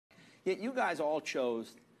Yet you guys all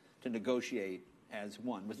chose to negotiate as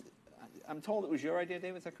one. I'm told it was your idea,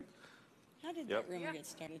 David? How did that rumor get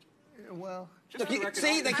started? Well, look,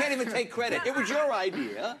 see, they can't even take credit. It was your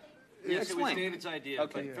idea. Yes, Explain. it was David's idea.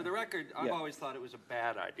 Okay. But for the record, I've always thought it was a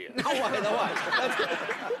bad idea. No,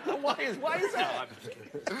 why? Why is that? No, I'm just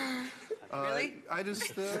kidding. Really? I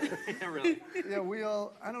just, Yeah, really. yeah, we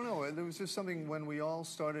all, I don't know, there was just something when we all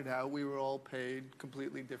started out, we were all paid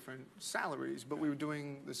completely different salaries, but we were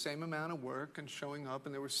doing the same amount of work and showing up,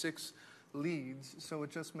 and there were 6 leads, so it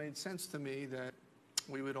just made sense to me that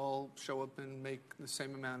we would all show up and make the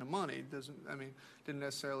same amount of money. Didn't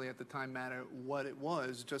necessarily at the time matter what it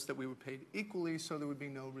was, just that we were paid equally, so there would be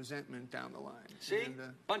no resentment down the line. See? And,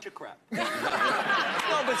 bunch of crap. No,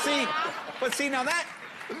 but see, now that...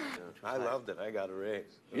 I loved it. I got a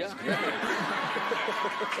raise. Yeah.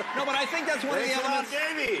 No, but I think that's one of the elements...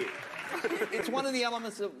 Davey! It's one of the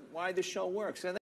elements of why the show works.